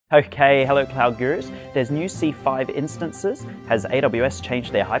Okay, hello Cloud Gurus. There's new C5 instances. Has AWS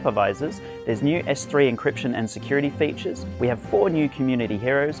changed their hypervisors? There's new S3 encryption and security features. We have 4 new community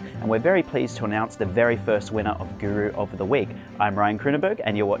heroes, and we're very pleased to announce the very first winner of Guru of the Week. I'm Ryan Kroonenberg,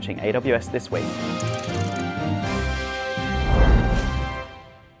 and you're watching AWS This Week.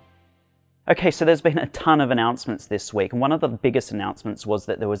 Okay, so there's been a ton of announcements this week, and one of the biggest announcements was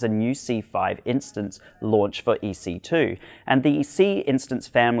that there was a new C5 instance launch for EC2. And the C instance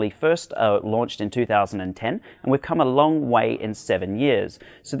family first launched in 2010, and we've come a long way in 7 years.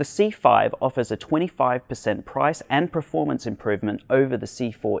 So the C5 offers a 25% price and performance improvement over the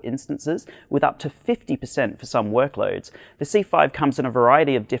C4 instances, with up to 50% for some workloads. The C5 comes in a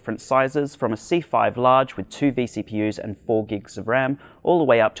variety of different sizes, from a C5 large with 2 vCPUs and 4 gigs of RAM, all the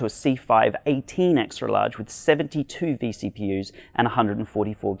way up to a C5 18 extra large with 72 vCPUs and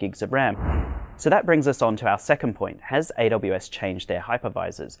 144 gigs of RAM. So that brings us on to our second point. Has AWS changed their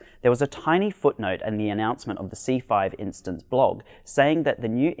hypervisors? There was a tiny footnote in the announcement of the C5 instance blog saying that the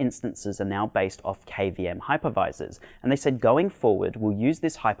new instances are now based off KVM hypervisors. And they said going forward, we'll use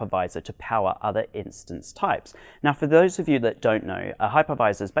this hypervisor to power other instance types. Now, for those of you that don't know, a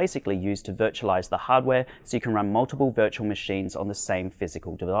hypervisor is basically used to virtualize the hardware so you can run multiple virtual machines on the same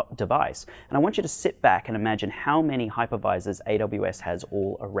physical device. And I want you to sit back and imagine how many hypervisors AWS has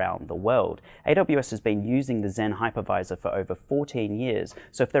all around the world. AWS has been using the Zen hypervisor for over 14 years,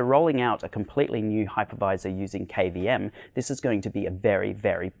 so if they're rolling out a completely new hypervisor using KVM, this is going to be a very,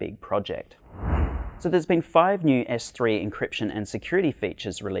 very big project. So there's been 5 new S3 encryption and security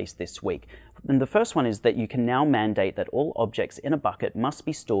features released this week. And the first one is that you can now mandate that all objects in a bucket must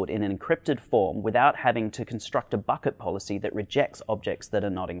be stored in an encrypted form without having to construct a bucket policy that rejects objects that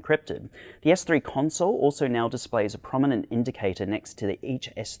are not encrypted. The S3 console also now displays a prominent indicator next to each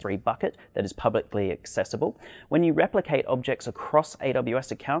S3 bucket that is publicly accessible. When you replicate objects across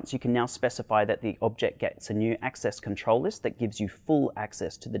AWS accounts, you can now specify that the object gets a new access control list that gives you full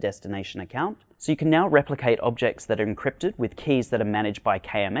access to the destination account. So you can now replicate objects that are encrypted with keys that are managed by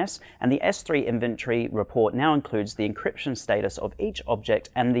KMS, and the S3 inventory report now includes the encryption status of each object,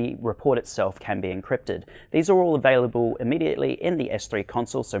 and the report itself can be encrypted. These are all available immediately in the S3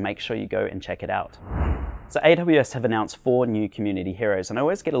 console, so make sure you go and check it out. So AWS have announced 4 new community heroes, and I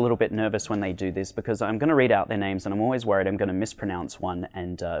always get a little bit nervous when they do this because I'm going to read out their names and I'm always worried I'm going to mispronounce one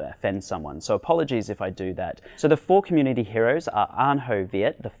and offend someone. So apologies if I do that. So the 4 community heroes are An Ho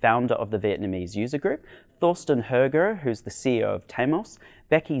Viet, the founder of the Vietnamese user group, Thorsten Herger, who's the CEO of Tamos,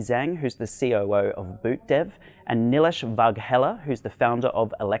 Becky Zhang, who's the COO of BootDev, and Nilesh Vaghela, who's the founder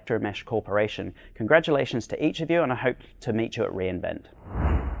of Electromesh Corporation. Congratulations to each of you, and I hope to meet you at reInvent.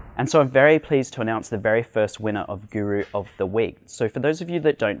 And so I'm very pleased to announce the very first winner of Guru of the Week. So for those of you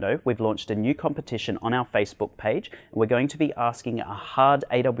that don't know, we've launched a new competition on our Facebook page, and we're going to be asking a hard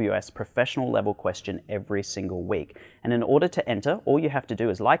AWS professional level question every single week. And in order to enter, all you have to do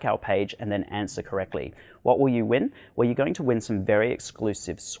is like our page and then answer correctly. What will you win? Well, you're going to win some very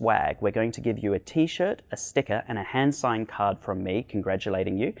exclusive swag. We're going to give you a t-shirt, a sticker, and a hand-signed card from me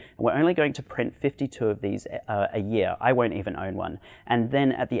congratulating you. And we're only going to print 52 of these a year. I won't even own one. And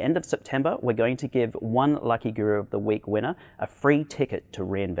then at the end of September, we're going to give one lucky Guru of the Week winner a free ticket to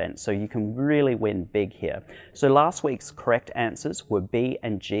reInvent. So you can really win big here. So last week's correct answers were B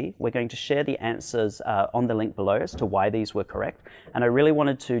and G. We're going to share the answers on the link below as to why these were correct. And I really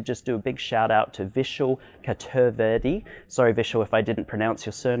wanted to just do a big shout out to Vishal Katurvedi. Sorry, Vishal, if I didn't pronounce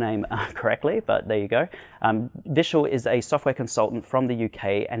your surname correctly, but there you go. Vishal is a software consultant from the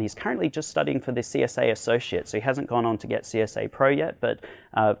UK, and he's currently just studying for the CSA Associate. So he hasn't gone on to get CSA Pro yet, but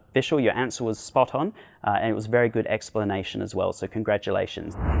Vishal, your answer was spot on, and it was a very good explanation as well, so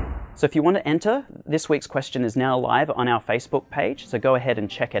congratulations. So if you want to enter, this week's question is now live on our Facebook page, so go ahead and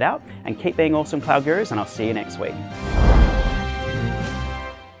check it out, and keep being awesome Cloud Gurus, and I'll see you next week.